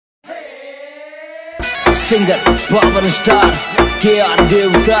Singer power star के are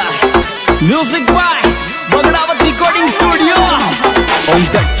देवता music by Bagdawat recording studio on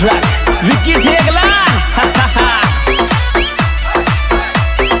the track Vicky ठेगला।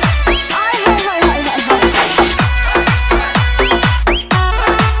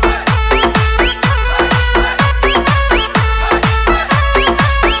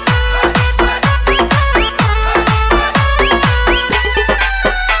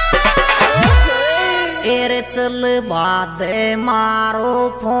 चल बादे मारो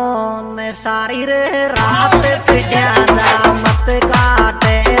फोन सारी रे रात पिटिया जा मत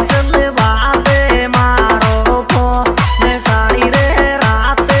काटे। चल बादे मारो फोन सारी रे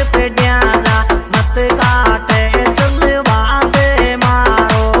रात पिटिया जा मत काटे। चल बादे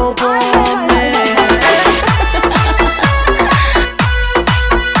मारो फोन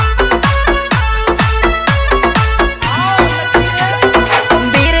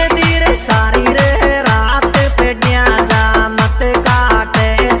धीरे धीरे सारी रे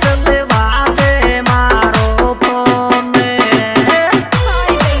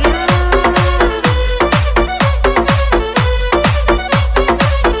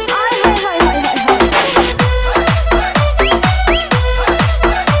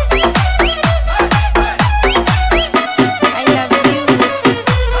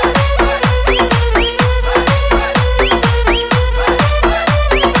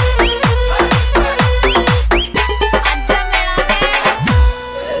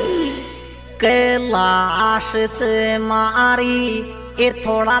कैलाश से मारी ये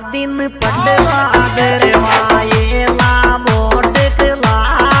थोड़ा दिन पड़वा दरवा ये लाबोट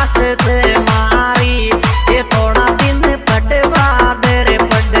कैलाश से मारी ये थोड़ा दिन पड़वा दर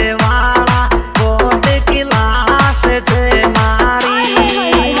पड़वाड़ा बोट कैलाश से मारी।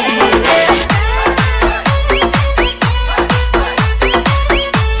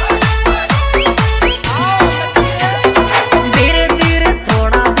 धीरे धीरे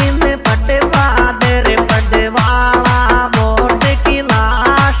थोड़ा दिन पड़वा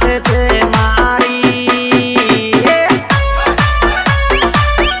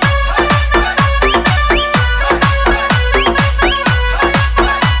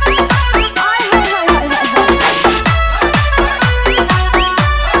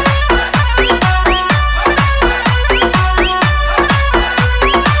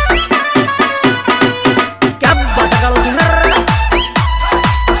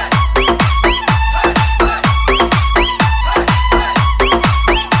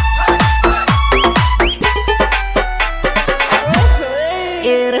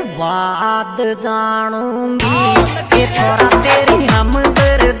बात जानूंगी ये छोरा तेरी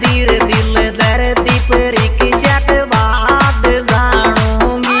हमदर्दी दिल दर्दी परी की शक बात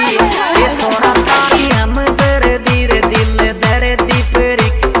जानूंगी। ये छोरा तेरी हमदर्दी दिल दर्दी परी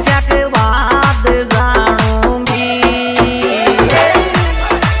की शक बात जानूंगी।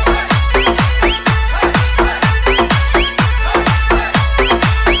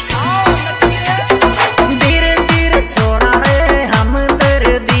 धीरे धीरे छोड़ा रे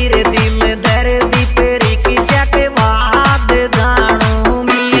हमदर्दी दिल दर्दी परी की शक बात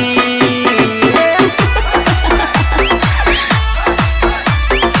जानूंगी।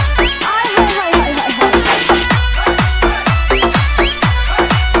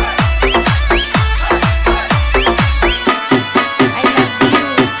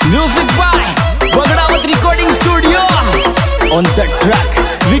 Music by Bagdawat recording studio on the track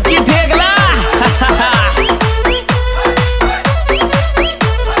Vicky ठेगला।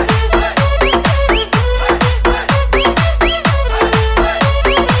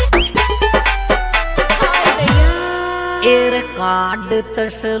 एर काड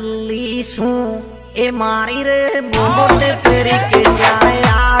तसली सू ए मारी रे बोट तेरी के सारे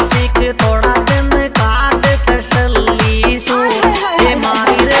आशिक थोड़ा दिन काड तसली सू ए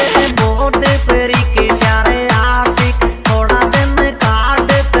मारी रे बोट तेरी के सारे आशिक थोड़ा दिन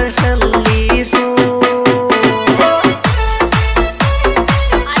काड तसली सू।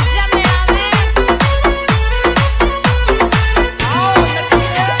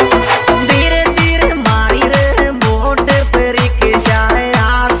 धीरे धीरे मारी रे बोट तेरी के सारे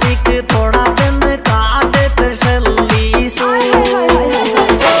आशिक थोड़ा दिन काट तसली सू।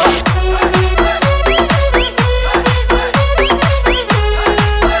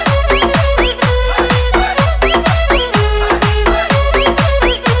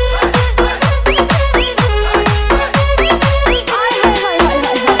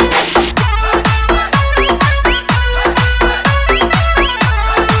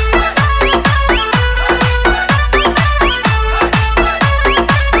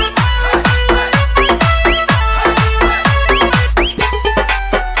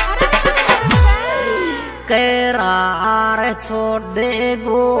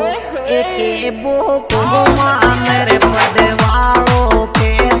 छोड़ेगो एक बो को मेरे पड़े वालों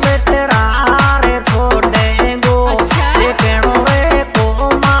खेल करार छोड़ेगो ये पेड़ों रे को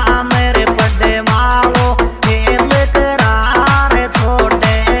माँ मेरे पड़े वालों खेल करार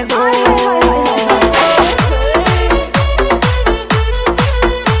छोड़ेगो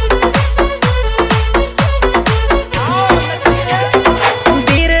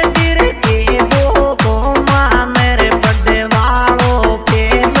धीरे धीरे के बो को माँ मेरे पड़े वालों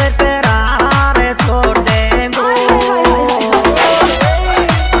खेल करार छोड़ेगो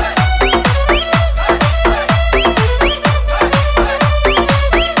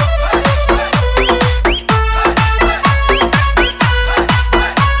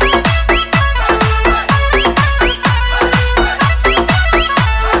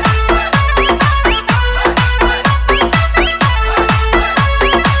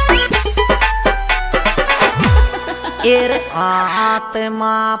एर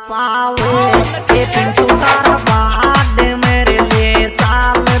आत्मा पावे ये पिंटू तारा बाद मेरे लिए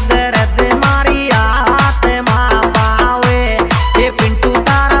चाल दर्द मारी आत्मा पावे ये पिंटू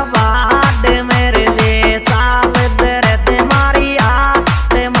तारा बाद मेरे लिए चाल दर्द मारी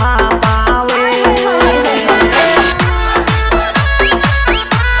आत्मा पावे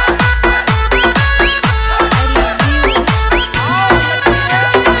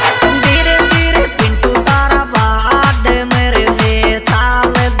धीरे धीरे पिंटू तारा बाद मेरे लिए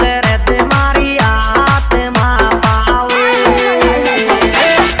चाल दर्द मारी आत्मा पावे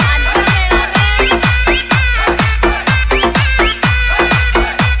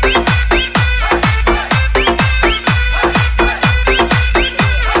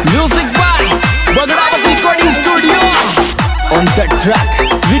Music by Bagrawat Recording Studio. On the track,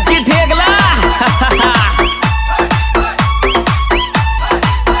 Vicky Thegla.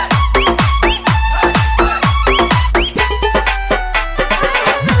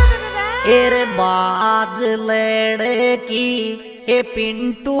 एर बाज लड़े की ये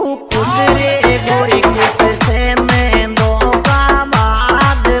पिंटू खुश रे गोरी खुश थे मैं दो का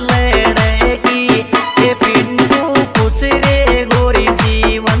बाज लड़े की ये पिंटू खुश रे गोरी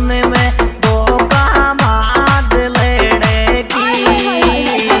जीवन में दो का बाज लड़े की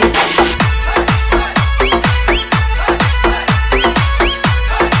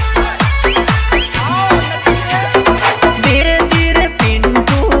धीरे धीरे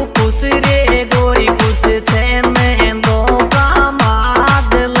पिंटू खुश रे गोरी खुश थे मैं दो का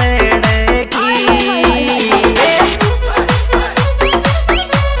माज लड़े की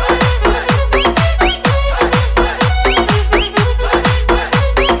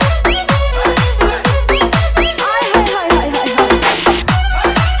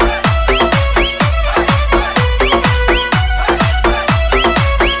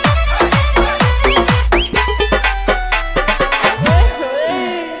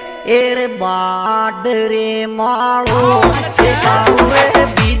एर बाट रे मालो छे कालू रे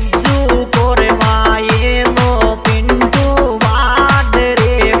बिज्जू कोरे माये लो पिंटू बाट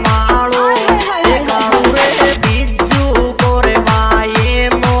रे मालो छे कालू रे बिज्जू कोरे माये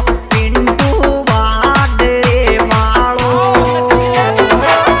लो पिंटू बाट रे मालो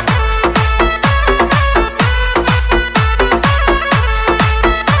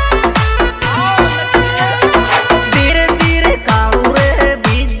धीरे धीरे कालू रे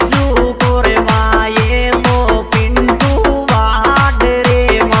बिज्जू कोरे माये लो पिंटू बाट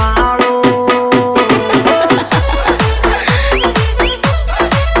रे मालो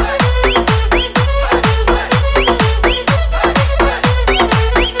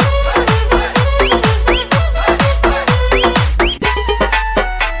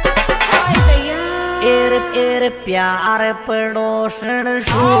एर एर प्यार पड़ोसन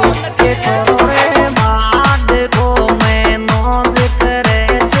शू ये छोरो रे बाद को मैं नोज करे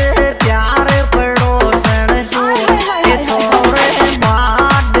छे प्यार पड़ोसन शू ये छोरो रे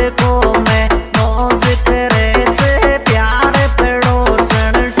बाद को मैं नोज करे छे प्यार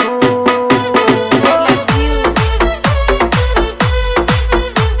पड़ोसन शू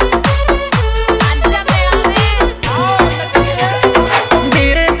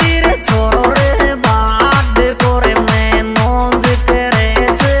धीरे धीरे छोरो रे बाद को रे मैं नोज करे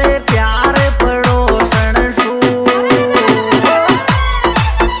छे प्यार पड़ोसन शू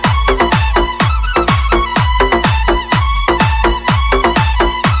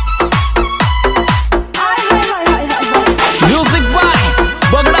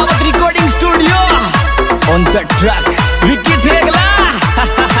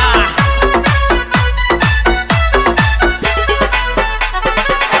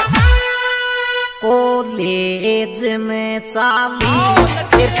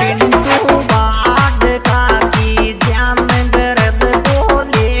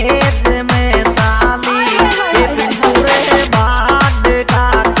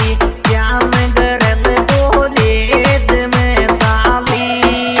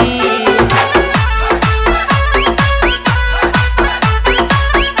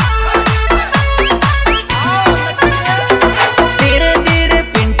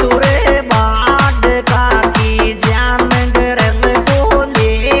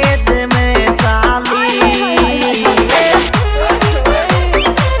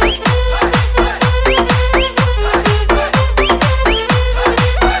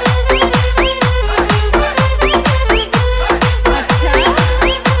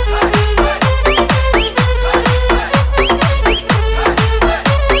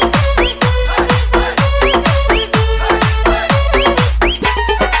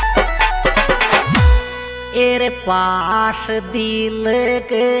पास दिल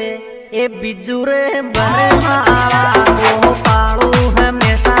के ए बिजुर बरमाला को पालू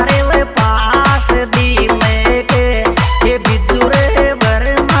हमेशा रे पास दिल